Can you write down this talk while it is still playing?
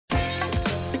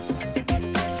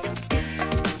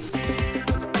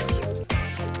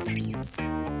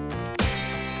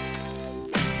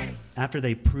after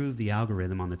they proved the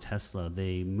algorithm on the Tesla,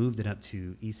 they moved it up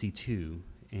to EC2,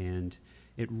 and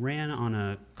it ran on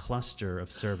a cluster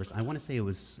of servers. I want to say it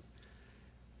was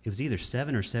either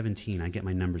 7 or 17. I get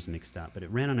my numbers mixed up, but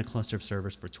it ran on a cluster of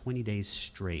servers for 20 days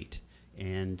straight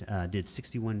and did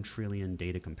 61 trillion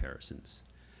data comparisons.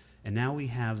 And now we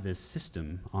have this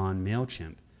system on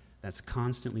MailChimp that's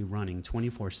constantly running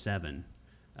 24/7.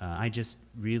 I just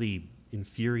really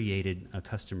infuriated a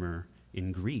customer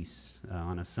in Greece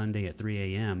on a Sunday at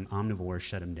 3 a.m. Omnivore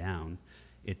shut him down.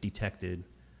 It detected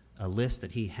a list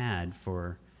that he had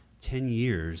for 10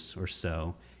 years or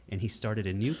so, and he started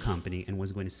a new company and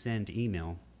was going to send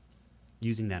email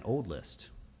using that old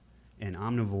list. And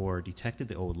Omnivore detected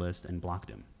the old list and blocked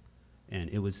him. And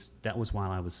that was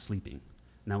while I was sleeping.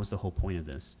 And that was the whole point of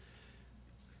this.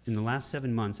 In the last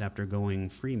 7 months after going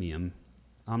freemium,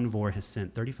 Omnivore has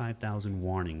sent 35,000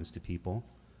 warnings to people.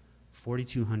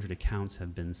 4,200 accounts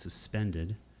have been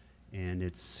suspended, and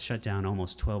it's shut down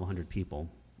almost 1,200 people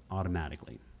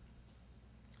automatically.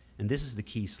 And this is the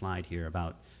key slide here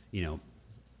about,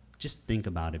 just think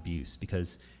about abuse,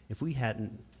 because if we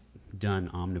hadn't done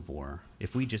Omnivore,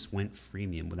 if we just went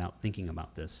freemium without thinking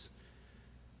about this,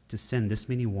 to send this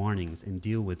many warnings and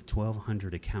deal with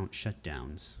 1,200 account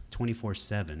shutdowns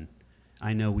 24/7,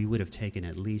 I know we would have taken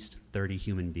at least 30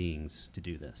 human beings to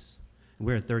do this. And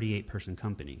we're a 38-person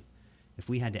company. If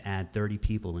we had to add 30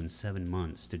 people in 7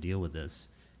 months to deal with this,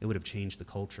 it would have changed the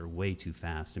culture way too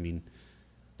fast. I mean,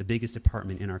 the biggest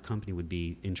department in our company would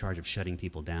be in charge of shutting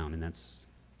people down, and it's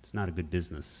not a good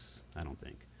business, I don't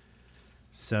think.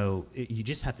 So you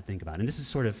just have to think about it. And this is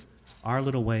sort of our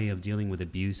little way of dealing with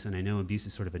abuse, and I know abuse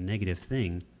is sort of a negative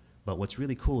thing, but what's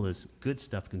really cool is good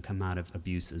stuff can come out of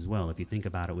abuse as well, if you think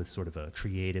about it with sort of a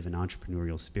creative and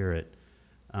entrepreneurial spirit.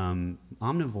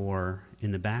 Omnivore,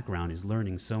 in the background, is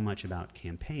learning so much about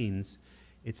campaigns,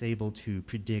 it's able to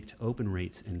predict open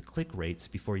rates and click rates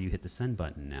before you hit the send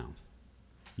button now,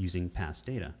 using past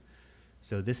data.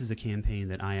 So this is a campaign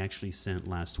that I actually sent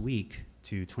last week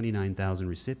to 29,000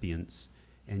 recipients,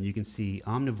 and you can see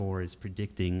Omnivore is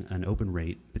predicting an open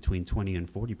rate between 20 and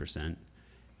 40%,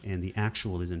 and the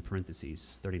actual is in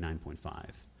parentheses, 39.5.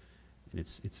 And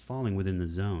it's falling within the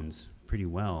zones pretty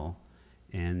well,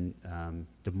 and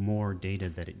the more data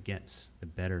that it gets, the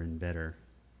better and better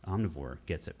Omnivore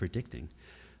gets at predicting.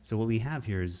 So what we have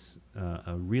here is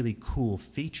a really cool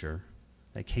feature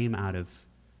that came out of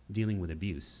dealing with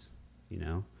abuse,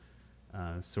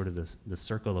 sort of the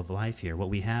circle of life here. What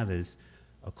we have is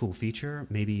a cool feature,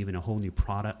 maybe even a whole new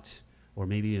product, or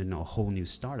maybe even a whole new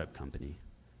startup company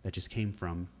that just came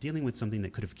from dealing with something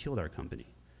that could have killed our company.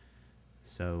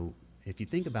 So if you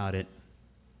think about it,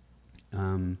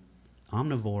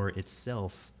 Omnivore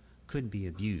itself could be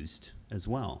abused as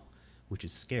well, which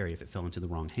is scary if it fell into the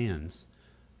wrong hands.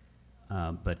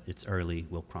 But it's early.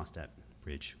 We'll cross that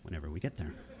bridge whenever we get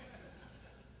there.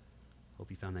 Hope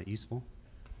you found that useful.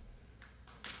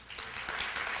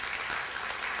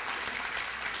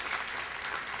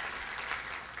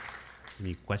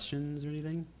 Any questions or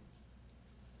anything?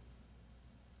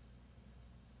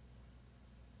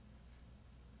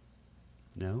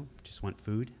 No? Just want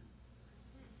food?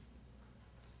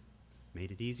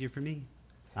 Made it easier for me.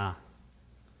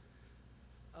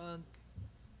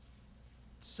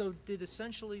 So did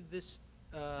essentially this,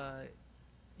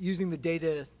 using the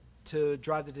data to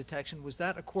drive the detection, was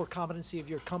that a core competency of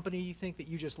your company, you think, that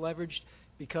you just leveraged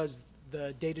because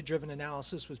the data-driven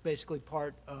analysis was basically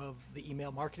part of the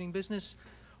email marketing business?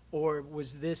 Or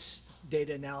was this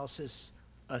data analysis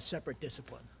a separate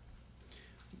discipline?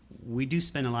 We do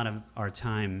spend a lot of our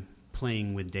time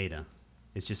playing with data.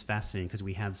 It's just fascinating because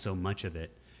we have so much of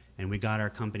it. And we got our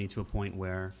company to a point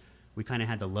where we kind of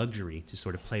had the luxury to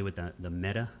sort of play with the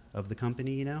meta of the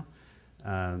company,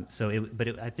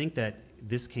 I think that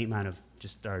this came out of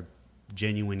just our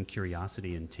genuine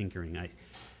curiosity and tinkering.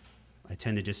 I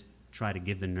tend to just try to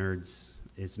give the nerds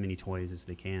as many toys as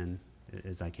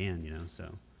I can,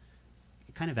 so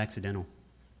kind of accidental.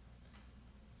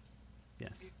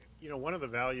 Yes. One of the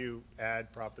value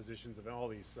add propositions of all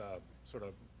these sort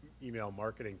of email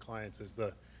marketing clients is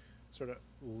the sort of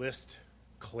list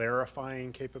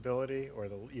clarifying capability, or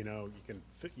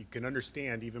you can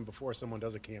understand even before someone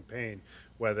does a campaign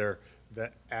whether the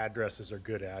addresses are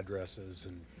good addresses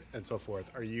and so forth.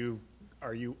 Are you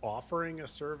offering a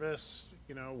service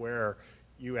where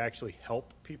you actually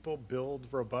help people build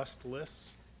robust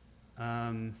lists?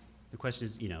 The question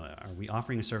is, are we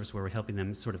offering a service where we're helping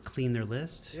them sort of clean their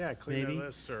list? Yeah, clean their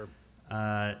list, or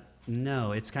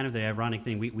no, it's kind of the ironic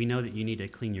thing. We know that you need to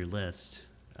clean your list,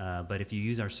 but if you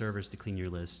use our servers to clean your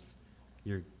list,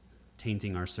 you're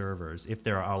tainting our servers if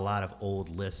there are a lot of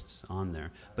old lists on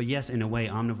there. But yes, in a way,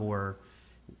 Omnivore,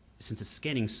 since it's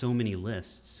scanning so many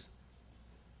lists,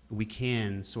 we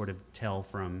can sort of tell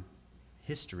from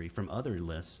history, from other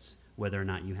lists, whether or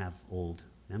not you have old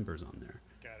members on there.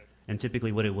 Got it. And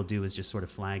typically what it will do is just sort of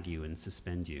flag you and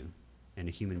suspend you, and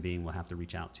a human being will have to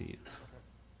reach out to you.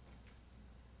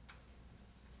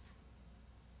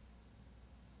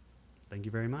 Thank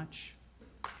you very much.